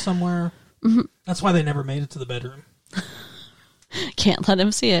room somewhere. Mm-hmm. That's why they never made it to the bedroom. Can't let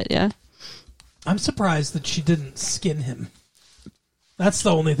him see it, yeah. I'm surprised that she didn't skin him. That's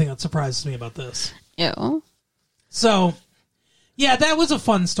the only thing that surprises me about this. Ew. So, yeah, that was a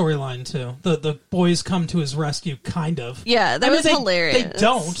fun storyline too. The boys come to his rescue, kind of. Yeah, that was hilarious. They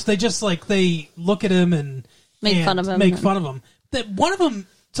don't. They just they look at him and make fun of him. That one of them.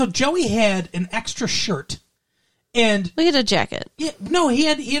 So Joey had an extra shirt, and we had a jacket. Yeah, no, he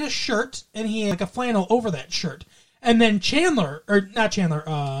had a shirt, and he had a flannel over that shirt. And then David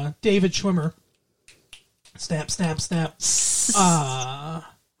Schwimmer, snap, snap, snap.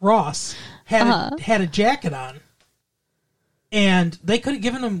 Ross had a jacket on, and they could have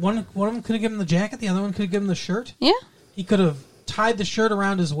given him one of them could have given him the jacket, the other one could have given him the shirt. Yeah, he could have tied the shirt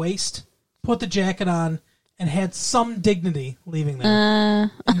around his waist, put the jacket on, and had some dignity leaving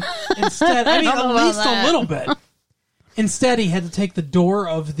there. Instead, at least a little bit. Instead, he had to take the door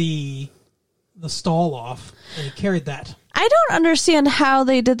of the stall off, and he carried that. I don't understand how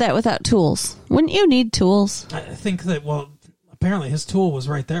they did that without tools. Wouldn't you need tools? I think that, apparently his tool was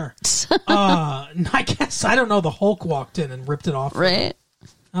right there. I guess, I don't know, the Hulk walked in and ripped it off. Right. I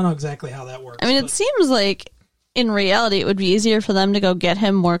don't know exactly how that works. I mean, it seems like, in reality, it would be easier for them to go get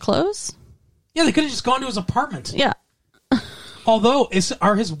him more clothes. Yeah, they could have just gone to his apartment. Yeah. Although,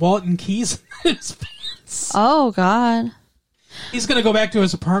 are his wallet and keys in his pants? Oh, God. He's going to go back to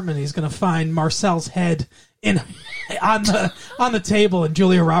his apartment. He's going to find Marcel's head on the table and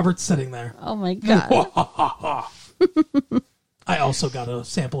Julia Roberts sitting there. Oh, my God. I also got a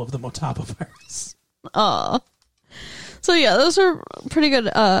sample of the Motapa virus. Oh. So, yeah, those were pretty good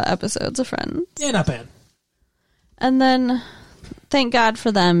episodes of Friends. Yeah, not bad. And then, thank God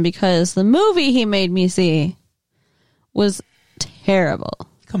for them, because the movie he made me see was terrible.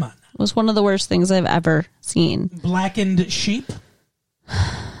 Come on. It was one of the worst things I've ever seen. Blackened Sheep?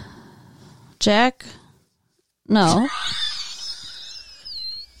 Jack? No.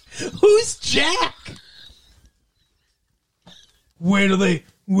 Who's Jack? Where do they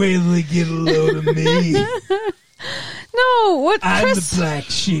get a load of me? No, what? I'm the black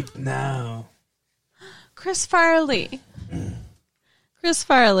sheep now. Chris Farley. Chris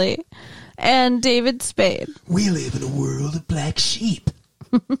Farley and David Spade. We live in a world of black sheep.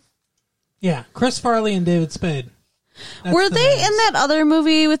 Yeah, Chris Farley and David Spade. Were they in that other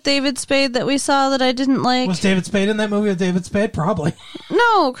movie with David Spade that we saw that I didn't like? Was David Spade in that movie with David Spade? Probably.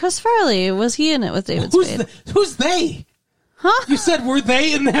 No, Chris Farley. Was he in it with David Spade? Who's they? Huh? You said, were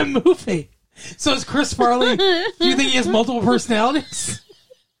they in that movie? So is Chris Farley... Do you think he has multiple personalities?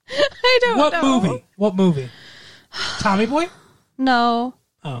 I don't know. What movie? Tommy Boy? No.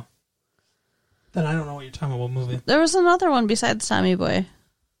 Oh. Then I don't know what you're talking about. What movie? There was another one besides Tommy Boy.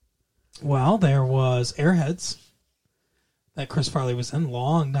 Well, there was Airheads that Chris Farley was in a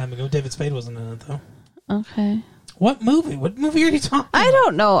long time ago. David Spade wasn't in it, though. Okay. What movie? What movie are you talking about? I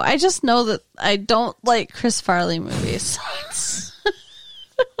don't know. I just know that I don't like Chris Farley movies.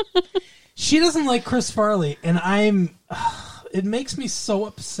 She doesn't like Chris Farley, and it makes me so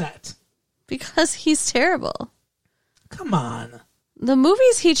upset. Because he's terrible. Come on. The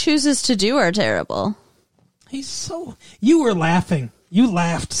movies he chooses to do are terrible. You were laughing. You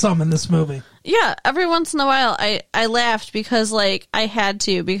laughed some in this movie. Yeah, every once in a while I laughed because, I had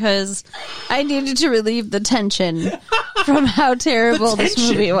to, because I needed to relieve the tension from how terrible this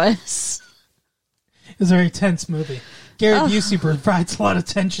movie was. It was a very tense movie. Gary Busey provides a lot of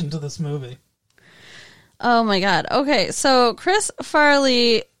tension to this movie. Oh my God. Okay, so Chris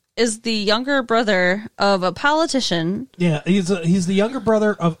Farley is the younger brother of a politician. Yeah, he's the younger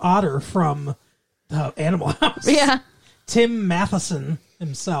brother of Otter from Animal House. Yeah. Tim Matheson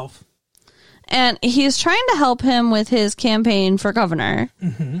himself. And he's trying to help him with his campaign for governor.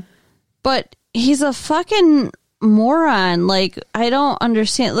 Mm-hmm. But he's a fucking moron. I don't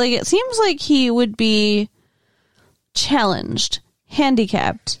understand. It seems like he would be challenged,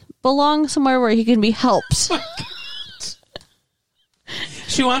 handicapped, belong somewhere where he can be helped.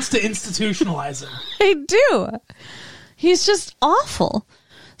 She wants to institutionalize him. I do. He's just awful.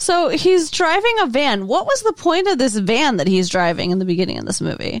 So he's driving a van. What was the point of this van that he's driving in the beginning of this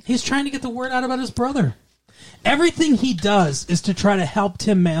movie? He's trying to get the word out about his brother. Everything he does is to try to help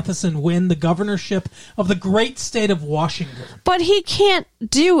Tim Matheson win the governorship of the great state of Washington. But he can't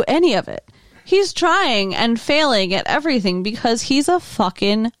do any of it. He's trying and failing at everything because he's a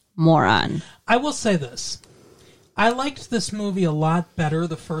fucking moron. I will say this. I liked this movie a lot better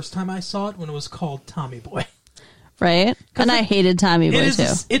the first time I saw it when it was called Tommy Boy. Right? And I hated Tommy Boy,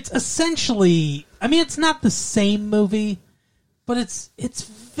 too. It's essentially... I mean, it's not the same movie, but it's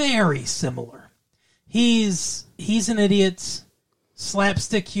very similar. He's an idiot,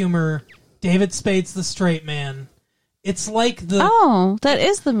 slapstick humor, David Spade's the straight man. It's like the... Oh, that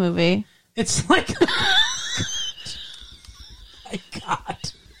is the movie. It's like... My God.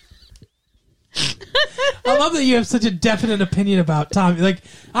 I love that you have such a definite opinion about Tommy. Like,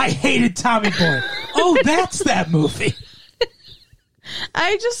 I hated Tommy Boy. Oh, that's that movie.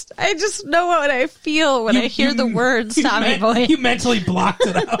 I just know what I feel when I hear the words Tommy Boy. You mentally blocked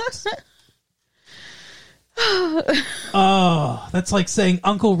it out. Oh, that's like saying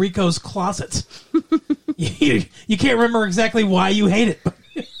Uncle Rico's Closet. You can't remember exactly why you hate it,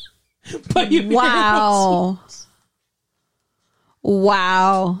 but you wow.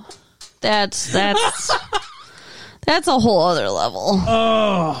 Wow. That's a whole other level.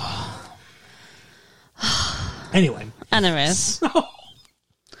 Oh. Anyways.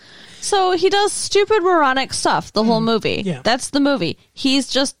 So he does stupid moronic stuff the whole movie. Yeah. That's the movie. He's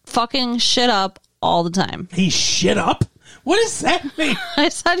just fucking shit up all the time. He's shit up? What does that mean? I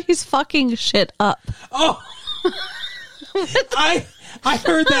said he's fucking shit up. Oh. I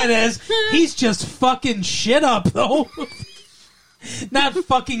heard that as he's just fucking shit up the whole movie. Not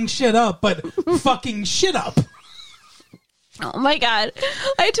fucking shit up, but fucking shit up. Oh my god.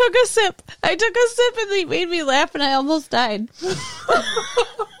 I took a sip and they made me laugh and I almost died.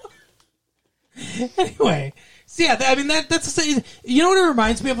 Anyway, so yeah, I mean that's you know what it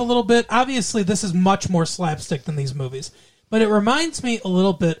reminds me of a little bit. Obviously, this is much more slapstick than these movies, but it reminds me a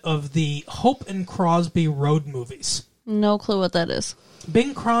little bit of the Hope and Crosby road movies. No clue what that is.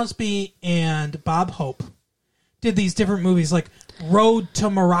 Bing Crosby and Bob Hope did these different movies, like Road to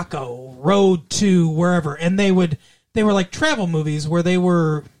Morocco, Road to wherever, and they were like travel movies where they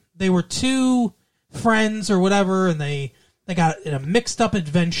were two friends or whatever, and they got in a mixed up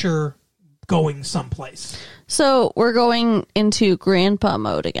adventure going someplace. So we're going into grandpa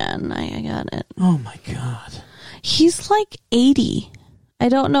mode again. I got it. Oh my god. He's like 80. I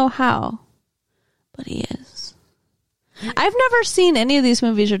don't know how, but he is. I've never seen any of these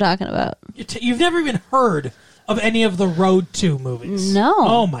movies you're talking about. You've never even heard of any of the Road to movies? No.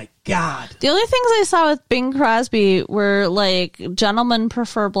 Oh my god. The only things I saw with Bing Crosby were like Gentlemen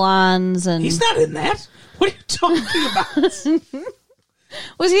Prefer Blondes and... He's not in that. What are you talking about?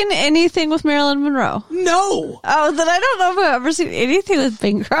 Was he in anything with Marilyn Monroe? No. Oh, then I don't know if I've ever seen anything with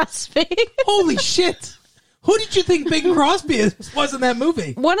Bing Crosby. Holy shit. Who did you think Bing Crosby was in that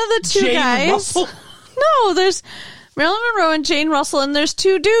movie? One of the two Jane guys. Russell? No, there's Marilyn Monroe and Jane Russell, and there's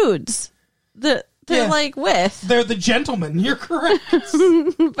two dudes that they're like with. They're the gentlemen. You're correct.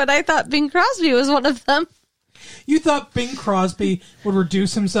 But I thought Bing Crosby was one of them. You thought Bing Crosby would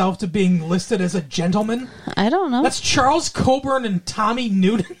reduce himself to being listed as a gentleman? I don't know. That's Charles Coburn and Tommy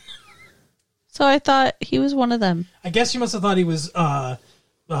Newton. So I thought he was one of them. I guess you must have thought he was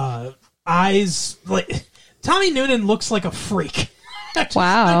eyes like Tommy Newton looks like a freak.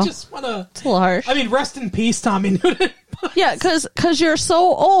 Wow. I just want to. It's a little harsh. I mean, rest in peace, Tommy Newton. Yeah, because you're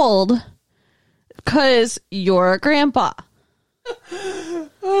so old. Because you're a grandpa. Oh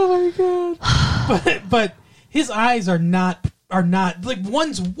my god! But his eyes are not like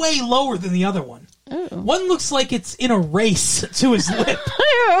one's way lower than the other one. Ooh. One looks like it's in a race to his lip,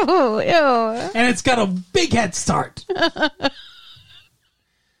 Ew, ew. and it's got a big head start.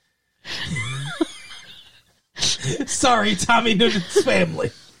 Sorry, Tommy Newton's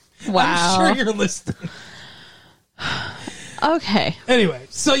family. Wow. I'm sure you're listening. Okay. Anyway,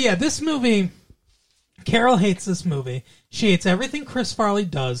 so yeah, this movie. Carol hates this movie. She hates everything Chris Farley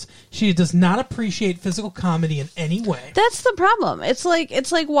does. She does not appreciate physical comedy in any way. That's the problem. It's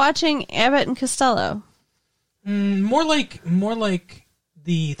like watching Abbott and Costello. More like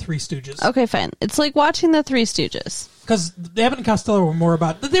the Three Stooges. Okay, fine. It's like watching the Three Stooges. Because Abbott and Costello were more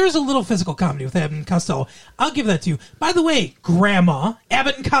about... There is a little physical comedy with Abbott and Costello. I'll give that to you. By the way, Grandma,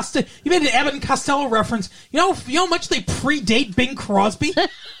 Abbott and Costello... You made an Abbott and Costello reference. You know how much they predate Bing Crosby?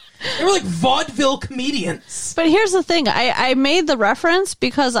 They were like vaudeville comedians. But here's the thing. I made the reference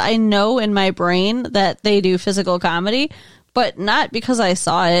because I know in my brain that they do physical comedy, but not because I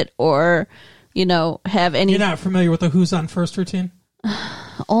saw it or, have any... You're not familiar with the Who's on First routine?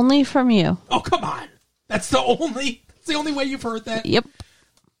 Only from you. Oh, come on. That's the only way you've heard that? Yep.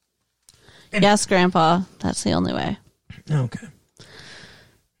 And, yes, Grandpa. That's the only way. Okay.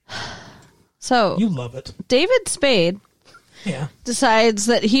 So... You love it. David Spade... Yeah. Decides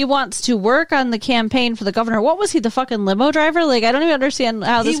that he wants to work on the campaign for the governor. What was he, the fucking limo driver? Like, I don't even understand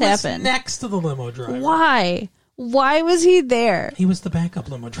how this happened. He was next to the limo driver. Why? Why was he there? He was the backup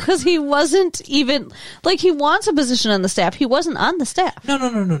limo driver. Because he wasn't even... Like, he wants a position on the staff. He wasn't on the staff. No.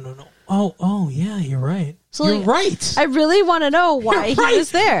 Oh, yeah, you're right. So, you're right. I really want to know why he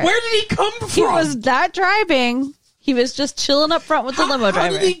was there. Where did he come from? He was not driving. He was just chilling up front with the limo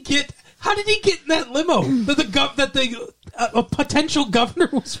driver. How did he get in that limo that a potential governor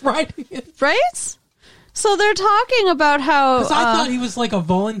was riding in? Right? So they're talking about how... Because I thought he was like a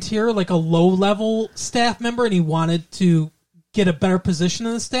volunteer, like a low-level staff member, and he wanted to get a better position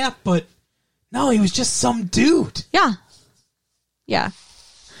in the staff, but no, he was just some dude. Yeah. Yeah.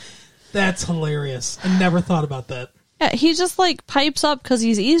 That's hilarious. I never thought about that. Yeah, he just like pipes up because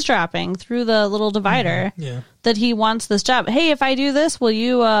he's eavesdropping through the little divider that he wants this job. Hey, if I do this, will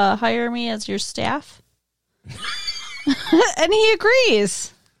you hire me as your staff? And he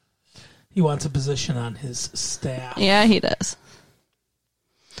agrees. He wants a position on his staff. Yeah, he does.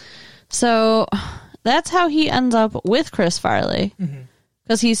 So that's how he ends up with Chris Farley.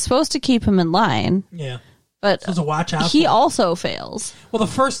 Because he's supposed to keep him in line. Yeah. But So watch out. he also fails. Well, the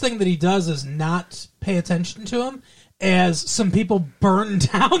first thing that he does is not pay attention to him as some people burn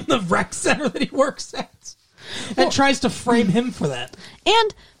down the rec center that he works at and tries to frame him for that.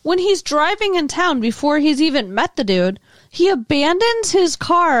 And when he's driving in town before he's even met the dude, he abandons his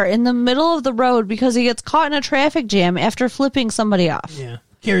car in the middle of the road because he gets caught in a traffic jam after flipping somebody off. Yeah.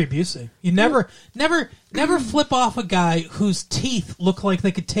 Gary Busey. You never flip off a guy whose teeth look like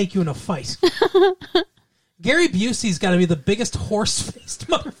they could take you in a fight. Gary Busey's got to be the biggest horse-faced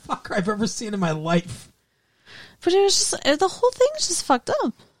motherfucker I've ever seen in my life. But it was just, the whole thing's just fucked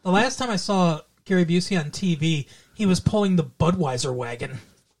up. The last time I saw Gary Busey on TV, he was pulling the Budweiser wagon.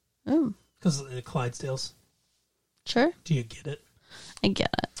 Ooh. Because of the Clydesdales. Sure. Do you get it? I get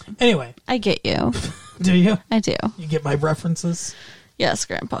it. Anyway. I get you. Do you? I do. You get my references? Yes,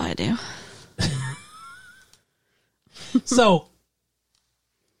 Grandpa, I do. So,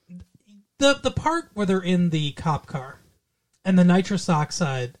 the part where they're in the cop car and the nitrous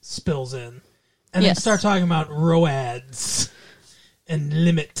oxide spills in and they start talking about ROADs and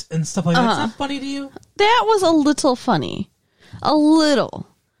limit and stuff like that. Is that funny to you? That was a little funny. A little.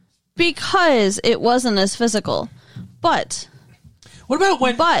 Because it wasn't as physical. But... What about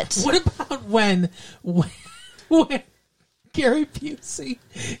when Gary Busey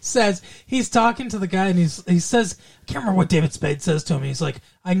says he's talking to the guy and he says, I can't remember what David Spade says to him. He's like,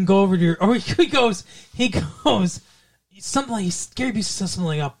 I can go over to your, or he goes something like, Gary Busey says something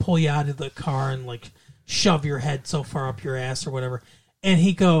like, I'll pull you out of the car and like shove your head so far up your ass or whatever. And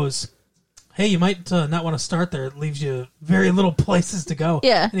he goes, hey, you might not want to start there. It leaves you very little places to go.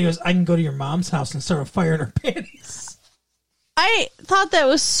 Yeah. And he goes, I can go to your mom's house and start a fire in her panties. I thought that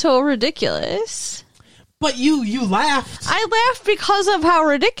was so ridiculous. But you laughed. I laughed because of how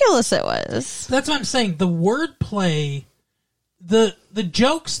ridiculous it was. That's what I'm saying. The wordplay, the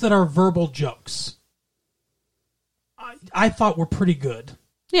jokes that are verbal jokes, I thought were pretty good.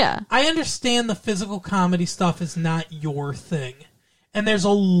 Yeah. I understand the physical comedy stuff is not your thing. And there's a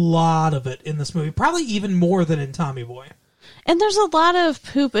lot of it in this movie. Probably even more than in Tommy Boy. And there's a lot of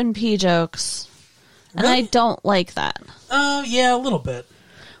poop and pee jokes. And Really? I don't like that. Oh, yeah, a little bit.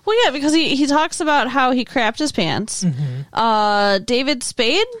 Well, yeah, because he talks about how he crapped his pants. David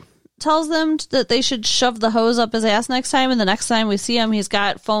Spade tells them that they should shove the hose up his ass next time, and the next time we see him, he's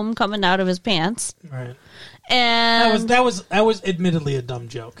got foam coming out of his pants. Right. And That was admittedly a dumb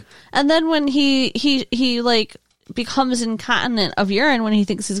joke. And then when he like becomes incontinent of urine when he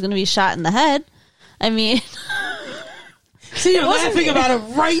thinks he's going to be shot in the head. I mean, see, you're laughing about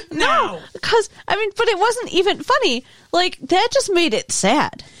it right now. Because but it wasn't even funny. Like that just made it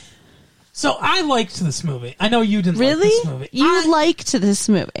sad. So I liked this movie. I know you didn't Really? like this movie. You liked this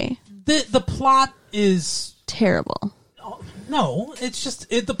movie? The plot is Terrible. no. It's just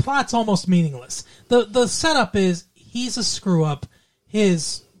the plot's almost meaningless. The setup is he's a screw up.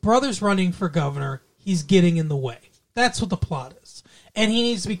 His brother's running for governor. He's getting in the way. That's what the plot is, and he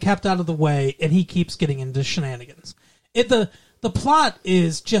needs to be kept out of the way. And he keeps getting into shenanigans. The plot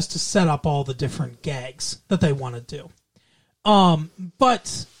is just to set up all the different gags that they want to do.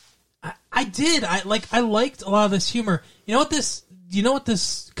 But I liked a lot of this humor. You know what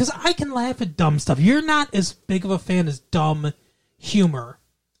this, because I can laugh at dumb stuff. You're not as big of a fan as dumb humor.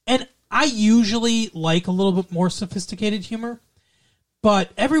 And I usually like a little bit more sophisticated humor.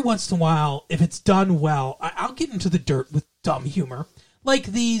 But every once in a while, if it's done well, I'll get into the dirt with dumb humor. Like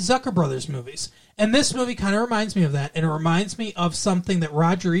the Zucker Brothers movies. And this movie kind of reminds me of that. And it reminds me of something that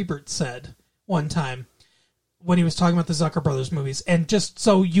Roger Ebert said one time when he was talking about the Zucker Brothers movies. And just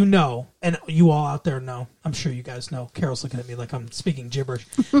so you know, and you all out there know, I'm sure you guys know. Carol's looking at me like I'm speaking gibberish.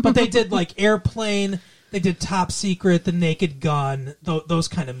 But they did like Airplane, they did Top Secret, The Naked Gun, those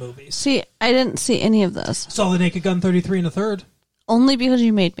kind of movies. See, I didn't see any of those. Saw The Naked Gun 33 1/3. Only because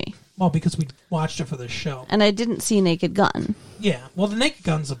you made me. Well, because we watched it for this show. And I didn't see Naked Gun. Yeah, well, The Naked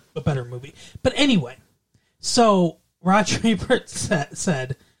Gun's a better movie. But anyway, so Roger Ebert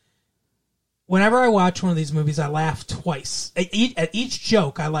said, whenever I watch one of these movies, I laugh twice. At each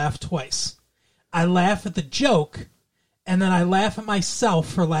joke, I laugh twice. I laugh at the joke, and then I laugh at myself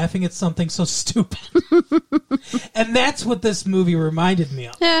for laughing at something so stupid. And that's what this movie reminded me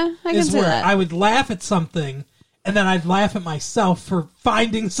of. Yeah, I can see where that. I would laugh at something, and then I'd laugh at myself for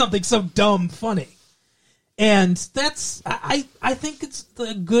finding something so dumb funny. And that's, I think it's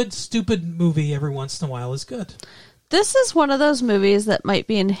a good, stupid movie every once in a while is good. This is one of those movies that might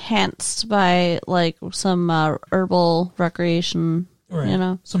be enhanced by like some herbal recreation, Right. you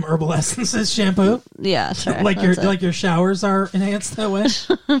know? Some herbal essences shampoo. Yeah, sure. like that's it. your showers are enhanced that way.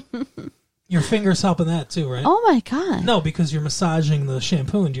 Your fingers helping that too, right? Oh my god! No, because you're massaging the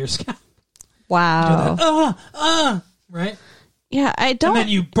shampoo into your scalp. Wow. Right? Yeah, I don't. And then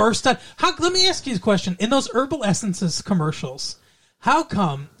you burst out. Let me ask you a question. In those herbal essences commercials, how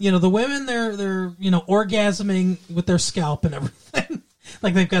come, the women, they're orgasming with their scalp and everything?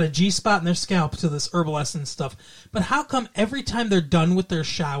 Like they've got a G-spot in their scalp to this herbal essence stuff. But how come every time they're done with their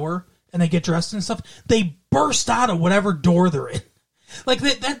shower and they get dressed and stuff, they burst out of whatever door they're in? Like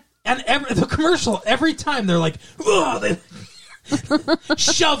the commercial, every time they're like, ugh, they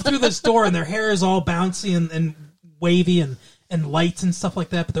shove through this door and their hair is all bouncy and wavy and lights and stuff like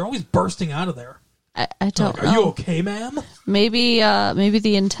that, but they're always bursting out of there. I don't Like, know. are you okay, ma'am? Maybe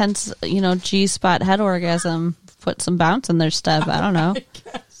the intense, G-spot head orgasm put some bounce in their step. I don't know. I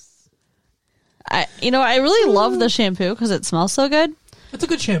guess. I really love the shampoo because it smells so good, It's a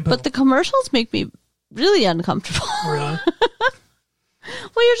good shampoo. but the commercials make me really uncomfortable. Really?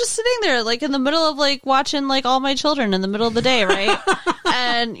 Well, you're just sitting there, like, in the middle of, like, watching, like, All My Children in the middle of the day, right?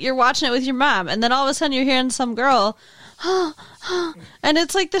 And you're watching it with your mom, and then all of a sudden you're hearing some girl, and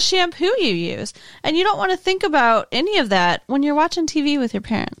it's, like, the shampoo you use. And you don't want to think about any of that when you're watching TV with your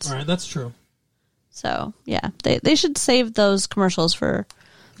parents. All right, that's true. So, yeah, they should save those commercials for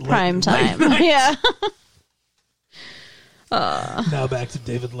prime Late time. night. Yeah. Now back to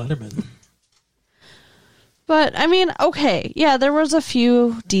David Letterman. But, I mean, okay, yeah, there was a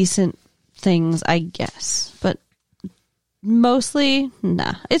few decent things, I guess. But mostly,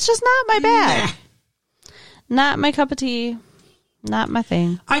 nah. It's just not my bag. Not my cup of tea. Not my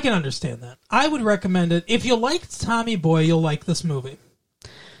thing. I can understand that. I would recommend it. If you liked Tommy Boy, you'll like this movie.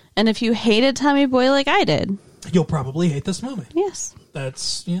 And if you hated Tommy Boy like I did, You'll probably hate this movie. yes.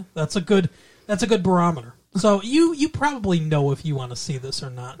 That's a good barometer. So you probably know if you want to see this or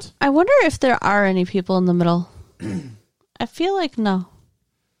not. I wonder if there are any people in the middle. I feel like no.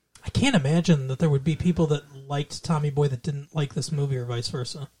 I can't imagine that there would be people that liked Tommy Boy that didn't like this movie or vice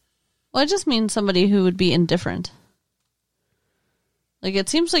versa. Well, I just mean somebody who would be indifferent. Like, it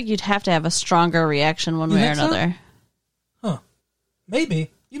seems like you'd have to have a stronger reaction one You way or think so? another. Huh. Maybe.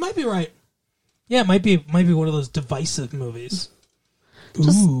 You might be right. Yeah, it might be one of those divisive movies.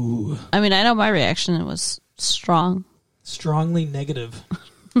 Ooh. I mean, I know my reaction was strong. Strongly negative.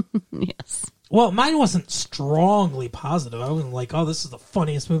 Yes. Well, mine wasn't strongly positive. I wasn't like, oh, this is the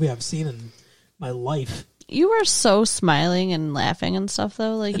funniest movie I've seen in my life. You were so smiling and laughing and stuff,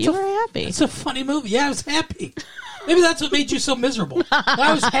 though. Like, you were happy. It's a funny movie. Yeah, I was happy. Maybe that's what made you so miserable.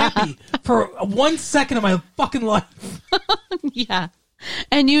 I was happy for 1 second of my fucking life. Yeah.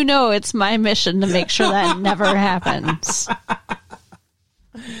 And it's my mission to make sure that never happens.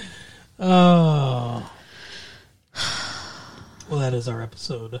 Oh. Well, that is our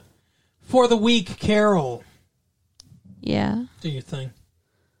episode. For the week, Carol. Yeah. Do your thing.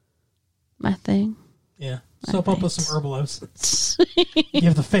 My thing. Yeah. Soap up with some herbal essence.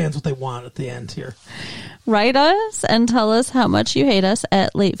 Give the fans what they want at the end here. Write us and tell us how much you hate us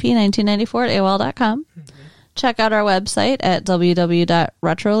at latefee1994@AOL.com. Check out our website at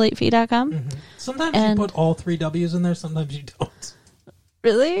www.retrolatefee.com. Sometimes And- you put all 3 W's in there, sometimes you don't.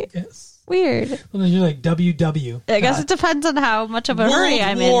 Really? Yes. Weird. Sometimes you're like WW. I guess it depends on how much of a hurry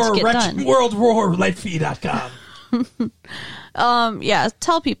I'm in to get done. World War Lightfee.com. Yeah,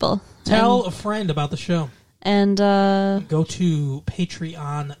 tell people. Tell a friend about the show. And Go to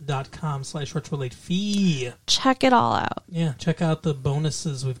patreon.com/retrolatefee. check it all out. Yeah, check out the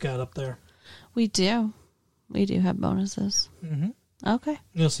bonuses we've got up there. We do. We do have bonuses. Mm-hmm. Okay.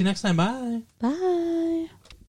 We'll see you next time. Bye. Bye.